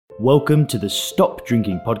Welcome to the Stop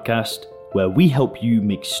Drinking podcast, where we help you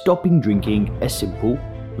make stopping drinking a simple,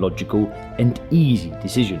 logical, and easy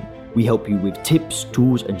decision. We help you with tips,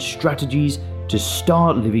 tools, and strategies to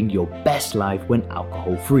start living your best life when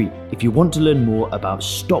alcohol-free. If you want to learn more about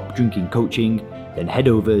Stop Drinking coaching, then head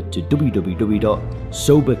over to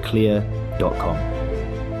www.soberclear.com.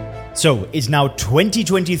 So it's now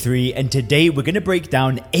 2023, and today we're going to break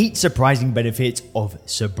down 8 surprising benefits of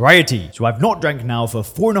sobriety. So I've not drank now for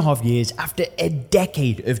 4.5 years after a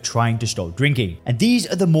decade of trying to stop drinking. And these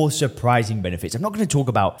are the more surprising benefits. I'm not going to talk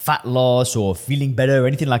about fat loss or feeling better or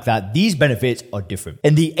anything like that. These benefits are different.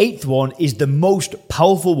 And the 8th one is the most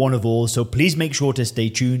powerful one of all, so please make sure to stay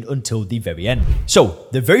tuned until the very end. So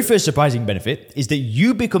the very first surprising benefit is that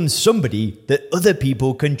you become somebody that other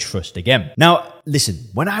people can trust again. Now, listen,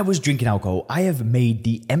 when I was drinking alcohol, I have made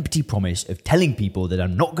the empty promise of telling people that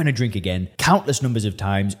I'm not going to drink again countless numbers of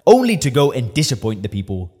times, only to go and disappoint the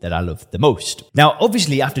people that I love the most. Now,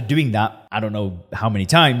 obviously, after doing that, I don't know how many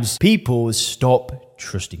times, people stop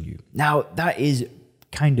trusting you. Now, that is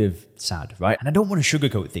kind of sad, right? And I don't want to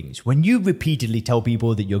sugarcoat things. When you repeatedly tell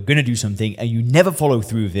people that you're going to do something and you never follow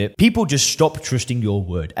through with it, people just stop trusting your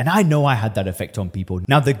word. And I know I had that effect on people.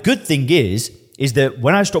 Now, the good thing is that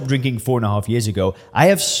when I stopped drinking 4.5 years ago, I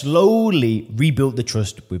have slowly rebuilt the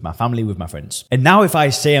trust with my family, with my friends. And now if I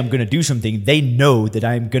say I'm going to do something, they know that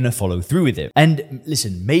I'm going to follow through with it. And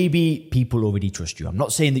listen, maybe people already trust you. I'm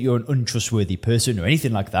not saying that you're an untrustworthy person or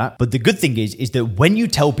anything like that. But the good thing is that when you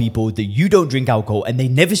tell people that you don't drink alcohol and they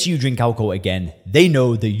never see you drink alcohol again, they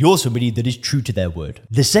know that you're somebody that is true to their word.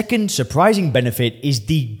 The second surprising benefit is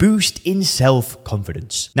the boost in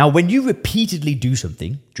self-confidence. Now, when you repeatedly do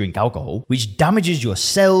something, drink alcohol, which damages your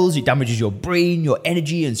cells, it damages your brain, your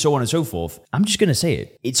energy, and so on and so forth, I'm just going to say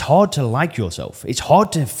it. It's hard to like yourself. It's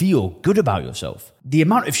hard to feel good about yourself. The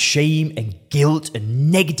amount of shame and guilt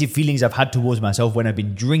and negative feelings I've had towards myself when I've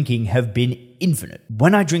been drinking have been infinite.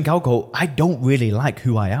 When I drink alcohol, I don't really like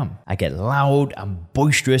who I am. I get loud, I'm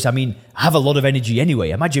boisterous. I mean, I have a lot of energy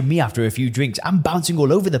anyway. Imagine me after a few drinks. I'm bouncing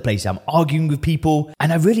all over the place. I'm arguing with people,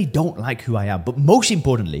 and I really don't like who I am. But most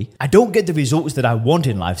importantly, I don't get the results that I want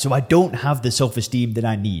in life, so I don't have the self-esteem that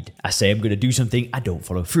I need. I say I'm going to do something, I don't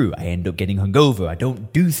follow through. I end up getting hungover. I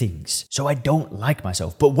don't do things. So I don't like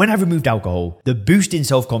myself. But when I removed alcohol, the boost in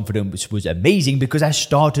self-confidence was amazing because I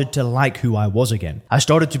started to like who I was again. I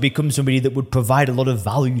started to become somebody that would provide a lot of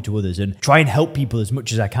value to others and try and help people as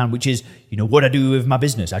much as I can, which is, what I do with my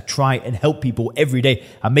business. I try and help people every day.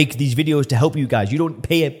 I make these videos to help you guys. You don't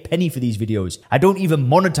pay a penny for these videos. I don't even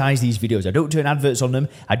monetize these videos. I don't turn adverts on them.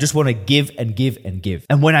 I just want to give and give and give.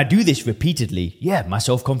 And when I do this repeatedly, my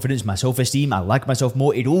self-confidence, my self-esteem, I like myself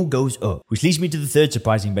more, it all goes up. Which leads me to the third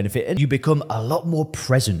surprising benefit, and you become a lot more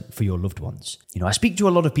present for your loved ones. I speak to a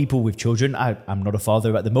lot of people with children. I'm not a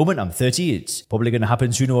father at the moment. I'm 30. It's probably going to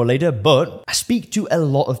happen sooner or later, but I speak to a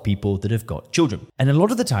lot of people that have got children. And a lot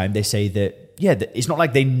of the time they say that it's not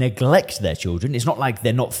like they neglect their children. It's not like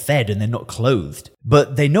they're not fed and they're not clothed,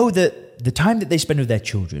 but they know that the time that they spend with their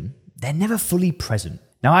children, they're never fully present.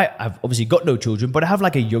 Now, I've obviously got no children, but I have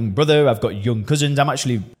like a young brother. I've got young cousins.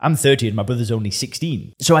 I'm 30 and my brother's only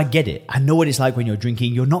 16. So I get it. I know what it's like when you're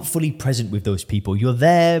drinking. You're not fully present with those people. You're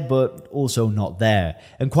there, but also not there.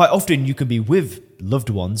 And quite often you can be with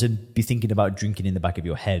loved ones and be thinking about drinking in the back of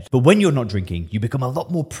your head. But when you're not drinking, you become a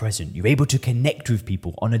lot more present. You're able to connect with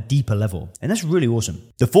people on a deeper level. And that's really awesome.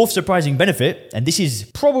 The fourth surprising benefit, and this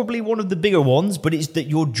is probably one of the bigger ones, but it's that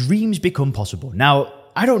your dreams become possible. Now,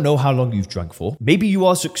 I don't know how long you've drank for. Maybe you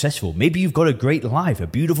are successful. Maybe you've got a great life, a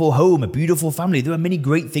beautiful home, a beautiful family. There are many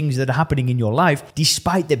great things that are happening in your life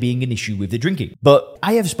despite there being an issue with the drinking. But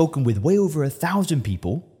I have spoken with way over 1,000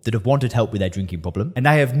 people that have wanted help with their drinking problem. And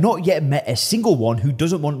I have not yet met a single one who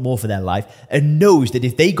doesn't want more for their life and knows that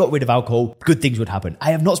if they got rid of alcohol, good things would happen. I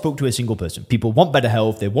have not spoke to a single person. People want better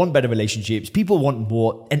health. They want better relationships. People want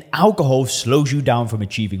more. And alcohol slows you down from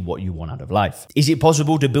achieving what you want out of life. Is it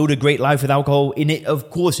possible to build a great life with alcohol in it? Of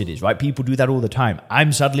course it is, right? People do that all the time.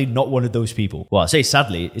 I'm sadly not one of those people. Well, I say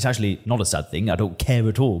sadly, it's actually not a sad thing. I don't care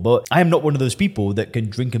at all. But I am not one of those people that can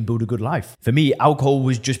drink and build a good life. For me, alcohol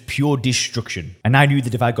was just pure destruction. And I knew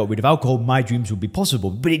that if I got rid of alcohol, my dreams would be possible.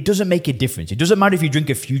 But it doesn't make a difference. It doesn't matter if you drink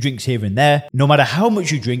a few drinks here and there. No matter how much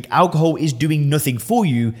you drink, alcohol is doing nothing for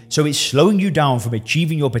you. So it's slowing you down from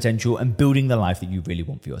achieving your potential and building the life that you really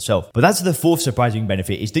want for yourself. But that's the fourth surprising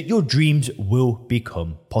benefit, is that your dreams will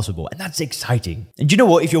become possible. And that's exciting. And you know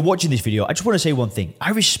what? If you're watching this video, I just want to say one thing.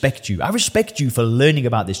 I respect you. I respect you for learning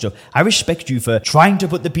about this stuff. I respect you for trying to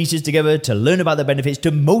put the pieces together, to learn about the benefits,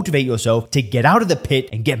 to motivate yourself, to get out of the pit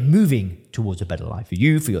and get moving towards a better life for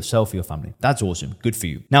you, for yourself, for your family. That's awesome. Good for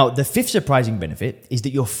you. Now, the fifth surprising benefit is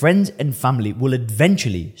that your friends and family will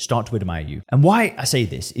eventually start to admire you. And why I say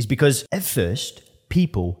this is because at first,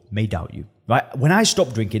 people may doubt you. Right? When I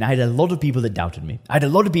stopped drinking, I had a lot of people that doubted me. I had a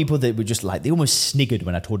lot of people that were just like, they almost sniggered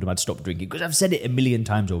when I told them I'd stopped drinking, because I've said it a million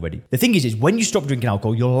times already. The thing is when you stop drinking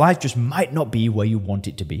alcohol, your life just might not be where you want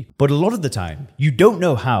it to be. But a lot of the time, you don't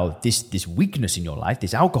know how this weakness in your life,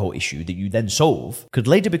 this alcohol issue that you then solve, could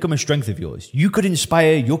later become a strength of yours. You could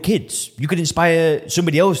inspire your kids. You could inspire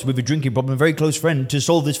somebody else with a drinking problem, a very close friend, to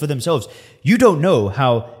solve this for themselves. You don't know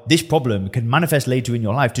how this problem can manifest later in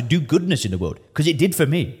your life to do goodness in the world, because it did for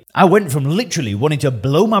me. I went from literally wanting to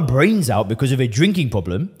blow my brains out because of a drinking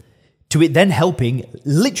problem to it then helping,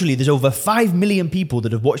 literally there's over 5 million people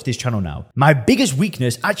that have watched this channel now. My biggest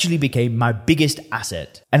weakness actually became my biggest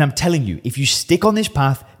asset. And I'm telling you, if you stick on this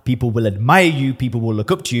path, people will admire you, people will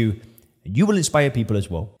look up to you, and you will inspire people as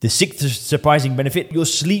well. The sixth surprising benefit, your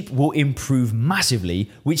sleep will improve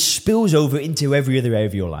massively, which spills over into every other area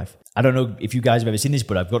of your life. I don't know if you guys have ever seen this,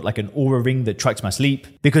 but I've got like an Oura ring that tracks my sleep,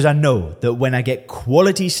 because I know that when I get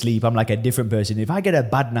quality sleep, I'm like a different person. If I get a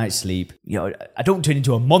bad night's sleep, I don't turn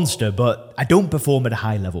into a monster, but I don't perform at a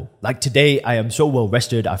high level. Like today, I am so well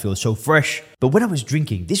rested. I feel so fresh. But when I was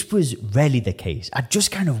drinking, this was rarely the case. I'd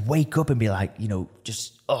just kind of wake up and be like,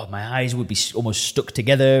 my eyes would be almost stuck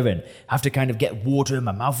together and have to kind of get water.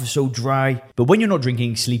 My mouth was so dry. But when you're not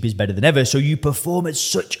drinking, sleep is better than ever. So you perform at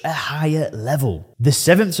such a higher level. The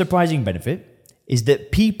seventh surprising benefit is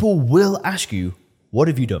that people will ask you, what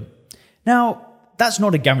have you done? Now, that's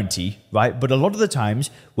not a guarantee, right? But a lot of the times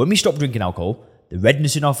when we stop drinking alcohol, the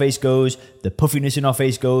redness in our face goes, the puffiness in our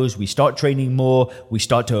face goes, we start training more, we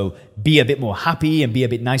start to be a bit more happy and be a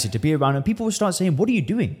bit nicer to be around, and people will start saying, what are you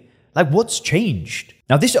doing? Like, what's changed?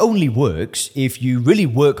 Now, this only works if you really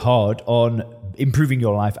work hard on improving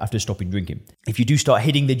your life after stopping drinking. If you do start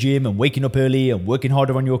hitting the gym and waking up early and working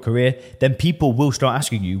harder on your career, then people will start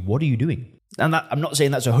asking you, what are you doing? And I'm not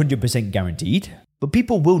saying that's 100% guaranteed, but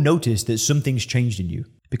people will notice that something's changed in you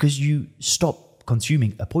because you stop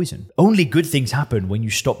consuming a poison. Only good things happen when you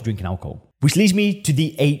stop drinking alcohol. Which leads me to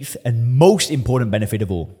the eighth and most important benefit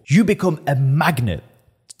of all. You become a magnet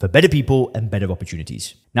for better people and better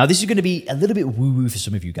opportunities. Now, this is going to be a little bit woo-woo for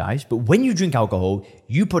some of you guys, but when you drink alcohol,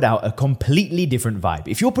 you put out a completely different vibe.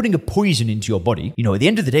 If you're putting a poison into your body, at the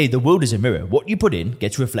end of the day, the world is a mirror. What you put in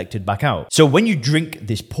gets reflected back out. So when you drink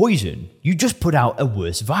this poison, you just put out a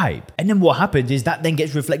worse vibe. And then what happens is that then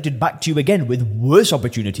gets reflected back to you again with worse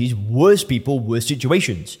opportunities, worse people, worse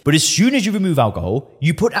situations. But as soon as you remove alcohol,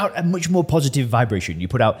 you put out a much more positive vibration. You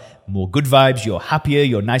put out more good vibes, you're happier,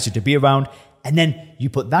 you're nicer to be around. And then you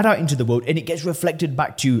put that out into the world and it gets reflected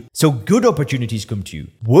back to you. So good opportunities come to you.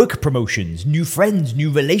 Work promotions, new friends,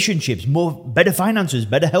 new relationships, better finances,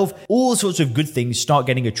 better health, all sorts of good things start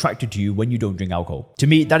getting attracted to you when you don't drink alcohol. To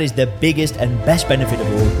me, that is the biggest and best benefit of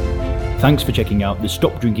all. Thanks for checking out the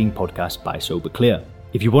Stop Drinking podcast by Sober Clear.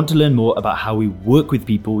 If you want to learn more about how we work with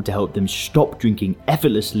people to help them stop drinking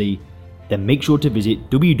effortlessly, then make sure to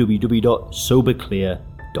visit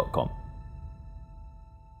www.soberclear.com.